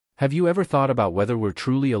Have you ever thought about whether we're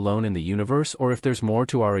truly alone in the universe or if there's more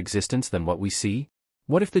to our existence than what we see?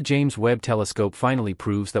 What if the James Webb Telescope finally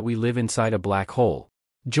proves that we live inside a black hole?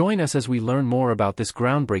 Join us as we learn more about this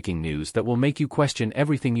groundbreaking news that will make you question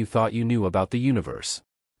everything you thought you knew about the universe.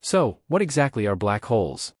 So, what exactly are black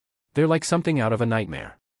holes? They're like something out of a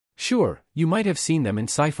nightmare. Sure, you might have seen them in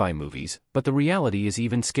sci-fi movies, but the reality is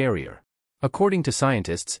even scarier. According to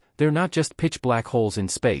scientists, they're not just pitch black holes in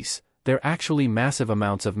space, they're actually massive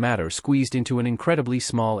amounts of matter squeezed into an incredibly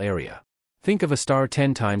small area. Think of a star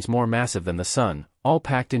 10 times more massive than the Sun, all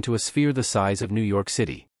packed into a sphere the size of New York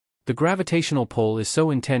City. The gravitational pull is so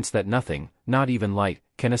intense that nothing, not even light,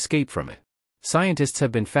 can escape from it. Scientists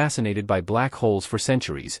have been fascinated by black holes for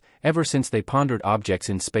centuries, ever since they pondered objects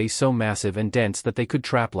in space so massive and dense that they could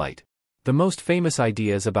trap light. The most famous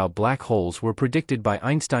ideas about black holes were predicted by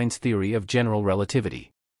Einstein's theory of general relativity.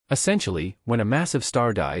 Essentially, when a massive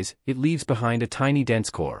star dies, it leaves behind a tiny dense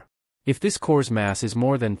core. If this core's mass is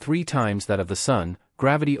more than 3 times that of the Sun,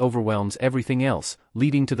 gravity overwhelms everything else,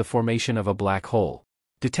 leading to the formation of a black hole.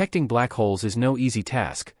 Detecting black holes is no easy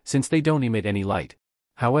task, since they don't emit any light.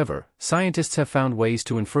 However, scientists have found ways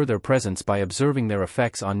to infer their presence by observing their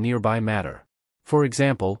effects on nearby matter. For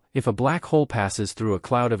example, if a black hole passes through a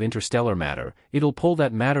cloud of interstellar matter, it'll pull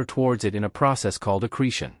that matter towards it in a process called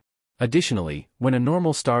accretion. Additionally, when a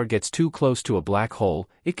normal star gets too close to a black hole,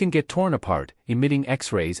 it can get torn apart, emitting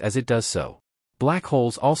X-rays as it does so. Black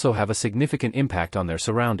holes also have a significant impact on their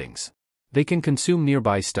surroundings. They can consume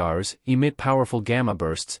nearby stars, emit powerful gamma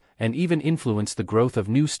bursts, and even influence the growth of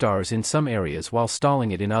new stars in some areas while stalling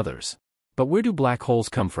it in others. But where do black holes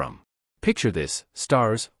come from? Picture this: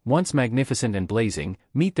 stars, once magnificent and blazing,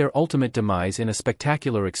 meet their ultimate demise in a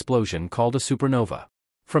spectacular explosion called a supernova.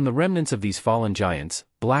 From the remnants of these fallen giants,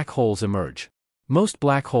 black holes emerge. Most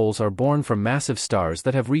black holes are born from massive stars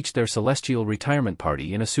that have reached their celestial retirement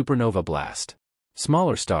party in a supernova blast.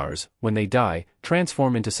 Smaller stars, when they die,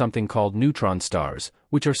 transform into something called neutron stars,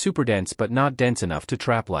 which are superdense but not dense enough to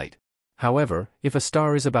trap light. However, if a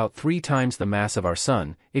star is about 3 times the mass of our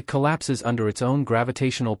Sun, it collapses under its own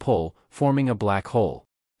gravitational pull, forming a black hole.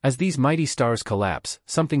 As these mighty stars collapse,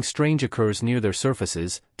 something strange occurs near their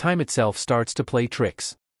surfaces. Time itself starts to play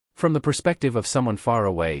tricks. From the perspective of someone far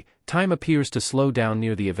away, time appears to slow down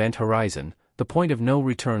near the event horizon, the point of no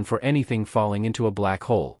return for anything falling into a black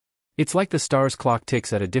hole. It's like the star's clock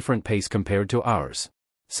ticks at a different pace compared to ours.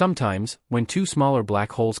 Sometimes, when 2 smaller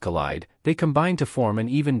black holes collide, they combine to form an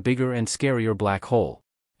even bigger and scarier black hole.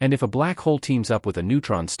 And if a black hole teams up with a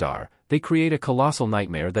neutron star, they create a colossal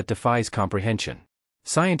nightmare that defies comprehension.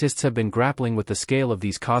 Scientists have been grappling with the scale of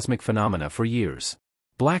these cosmic phenomena for years.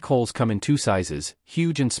 Black holes come in 2 sizes,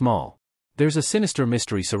 huge and small. There's a sinister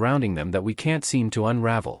mystery surrounding them that we can't seem to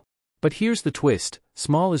unravel. But here's the twist: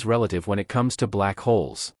 small is relative when it comes to black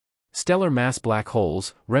holes. Stellar mass black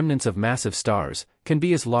holes, remnants of massive stars, can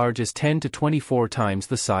be as large as 10 to 24 times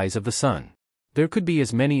the size of the Sun. There could be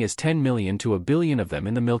as many as 10 million to a billion of them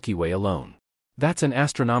in the Milky Way alone. That's an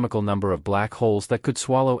astronomical number of black holes that could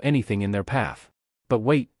swallow anything in their path. But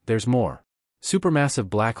wait, there's more. Supermassive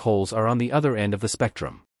black holes are on the other end of the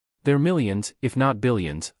spectrum. They're millions, if not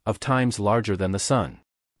billions, of times larger than the Sun.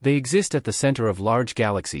 They exist at the center of large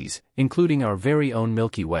galaxies, including our very own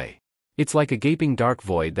Milky Way. It's like a gaping dark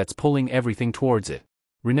void that's pulling everything towards it.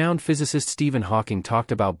 Renowned physicist Stephen Hawking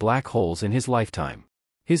talked about black holes in his lifetime.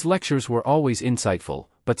 His lectures were always insightful,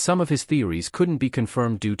 but some of his theories couldn't be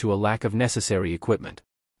confirmed due to a lack of necessary equipment.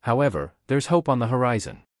 However, there's hope on the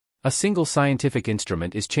horizon. A single scientific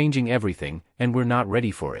instrument is changing everything, and we're not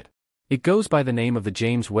ready for it. It goes by the name of the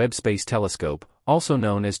James Webb Space Telescope, also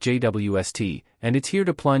known as JWST, and it's here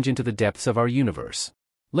to plunge into the depths of our universe.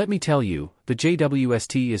 Let me tell you, the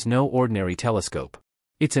JWST is no ordinary telescope.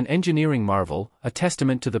 It's an engineering marvel, a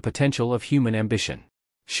testament to the potential of human ambition.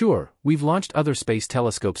 Sure, we've launched other space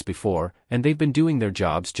telescopes before, and they've been doing their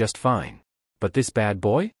jobs just fine. But this bad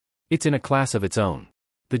boy? It's in a class of its own.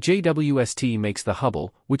 The JWST makes the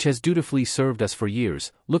Hubble, which has dutifully served us for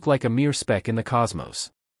years, look like a mere speck in the cosmos.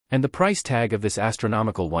 And the price tag of this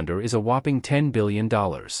astronomical wonder is a whopping $10 billion.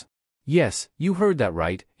 Yes, you heard that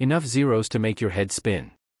right, enough zeros to make your head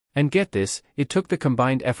spin. And get this, it took the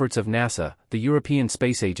combined efforts of NASA, the European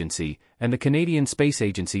Space Agency, and the Canadian Space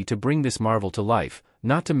Agency to bring this marvel to life,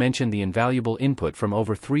 not to mention the invaluable input from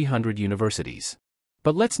over 300 universities.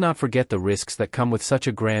 But let's not forget the risks that come with such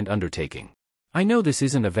a grand undertaking. I know this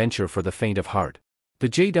isn't a venture for the faint of heart. The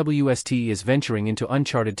JWST is venturing into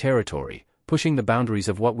uncharted territory, pushing the boundaries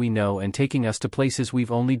of what we know and taking us to places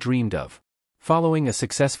we've only dreamed of. Following a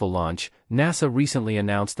successful launch, NASA recently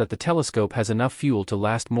announced that the telescope has enough fuel to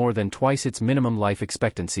last more than twice its minimum life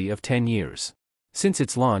expectancy of 10 years. Since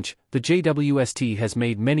its launch, the JWST has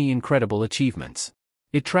made many incredible achievements.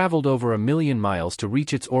 It traveled over 1 million miles to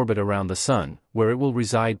reach its orbit around the Sun, where it will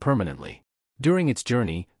reside permanently. During its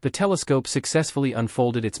journey, the telescope successfully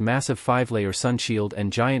unfolded its massive 5-layer sunshield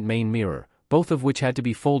and giant main mirror, both of which had to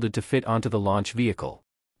be folded to fit onto the launch vehicle.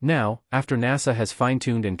 Now, after NASA has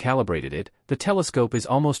fine-tuned and calibrated it, the telescope is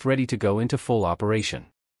almost ready to go into full operation.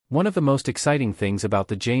 One of the most exciting things about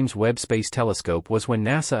the James Webb Space Telescope was when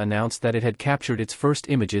NASA announced that it had captured its first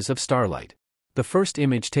images of starlight. The first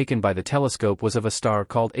image taken by the telescope was of a star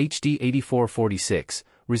called HD 8446,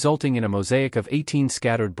 resulting in a mosaic of 18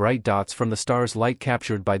 scattered bright dots from the star's light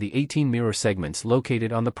captured by the 18 mirror segments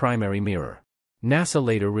located on the primary mirror. NASA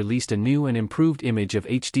later released a new and improved image of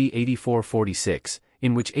HD 8446,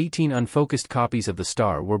 in which 18 unfocused copies of the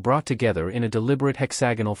star were brought together in a deliberate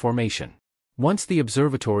hexagonal formation. Once the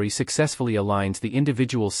observatory successfully aligns the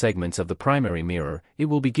individual segments of the primary mirror, it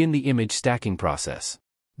will begin the image stacking process.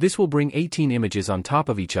 This will bring 18 images on top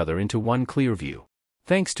of each other into one clear view.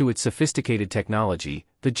 Thanks to its sophisticated technology,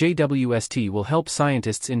 the JWST will help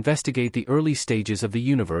scientists investigate the early stages of the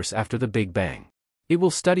universe after the Big Bang. It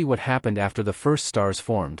will study what happened after the first stars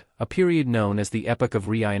formed, a period known as the epoch of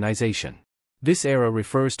reionization. This era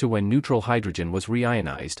refers to when neutral hydrogen was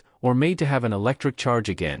reionized, or made to have an electric charge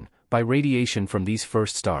again, by radiation from these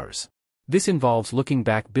first stars. This involves looking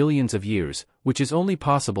back billions of years, which is only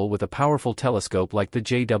possible with a powerful telescope like the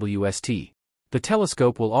JWST. The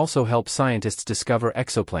telescope will also help scientists discover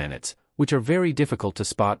exoplanets, which are very difficult to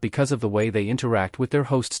spot because of the way they interact with their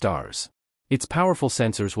host stars. Its powerful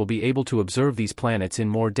sensors will be able to observe these planets in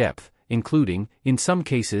more depth, including, in some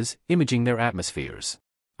cases, imaging their atmospheres.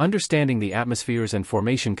 Understanding the atmospheres and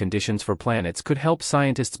formation conditions for planets could help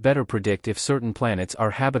scientists better predict if certain planets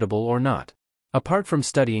are habitable or not. Apart from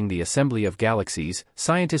studying the assembly of galaxies,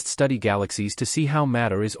 scientists study galaxies to see how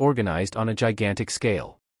matter is organized on a gigantic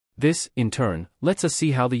scale. This, in turn, lets us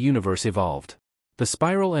see how the universe evolved. The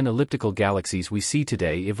spiral and elliptical galaxies we see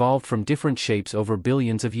today evolved from different shapes over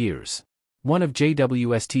billions of years. One of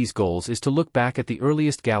JWST's goals is to look back at the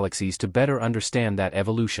earliest galaxies to better understand that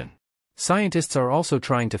evolution. Scientists are also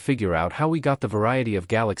trying to figure out how we got the variety of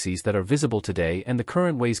galaxies that are visible today and the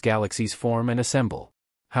current ways galaxies form and assemble.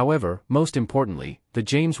 However, most importantly, the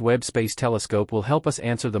James Webb Space Telescope will help us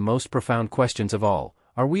answer the most profound questions of all.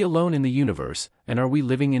 Are we alone in the universe, and are we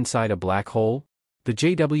living inside a black hole? The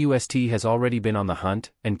JWST has already been on the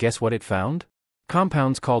hunt, and guess what it found?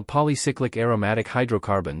 Compounds called polycyclic aromatic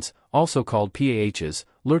hydrocarbons, also called PAHs,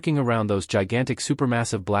 lurking around those gigantic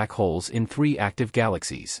supermassive black holes in 3 active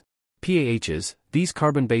galaxies. PAHs, these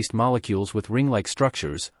carbon-based molecules with ring-like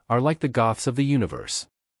structures, are like the goths of the universe.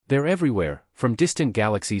 They're everywhere, from distant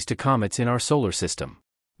galaxies to comets in our solar system.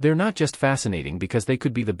 They're not just fascinating because they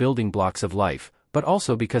could be the building blocks of life, but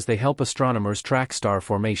also because they help astronomers track star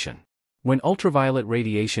formation. When ultraviolet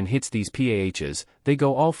radiation hits these PAHs, they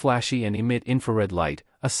go all flashy and emit infrared light,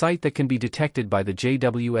 a sight that can be detected by the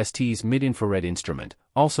JWST's mid-infrared instrument,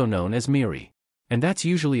 also known as MIRI. And that's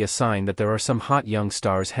usually a sign that there are some hot young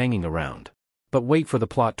stars hanging around. But wait for the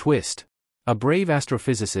plot twist. A brave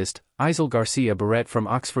astrophysicist, Isel Garcia Barrett from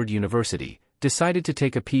Oxford University, decided to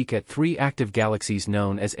take a peek at 3 active galaxies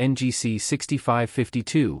known as NGC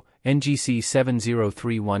 6552, NGC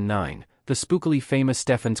 70319, the spookily famous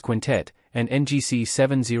Stephan's Quintet, and NGC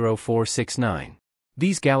 70469.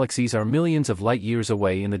 These galaxies are millions of light-years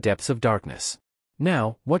away in the depths of darkness.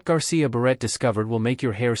 Now, what Garcia Barrett discovered will make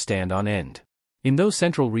your hair stand on end. In those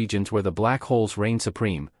central regions where the black holes reign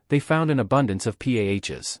supreme, they found an abundance of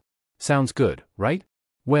PAHs. Sounds good, right?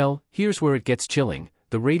 Well, here's where it gets chilling.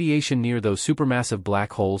 The radiation near those supermassive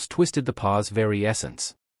black holes twisted the PAH's very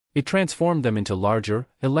essence. It transformed them into larger,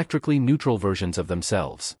 electrically neutral versions of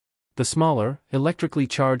themselves. The smaller, electrically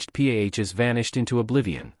charged PAHs vanished into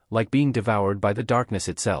oblivion, like being devoured by the darkness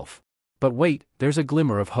itself. But wait, there's a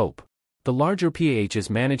glimmer of hope. The larger PAHs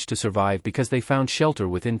managed to survive because they found shelter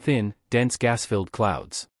within thin, dense gas-filled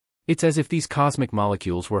clouds. It's as if these cosmic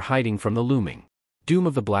molecules were hiding from the looming doom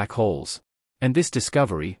of the black holes. And this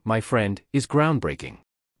discovery, my friend, is groundbreaking.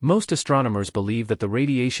 Most astronomers believe that the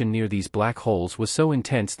radiation near these black holes was so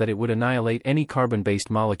intense that it would annihilate any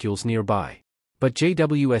carbon-based molecules nearby. But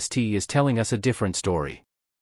JWST is telling us a different story.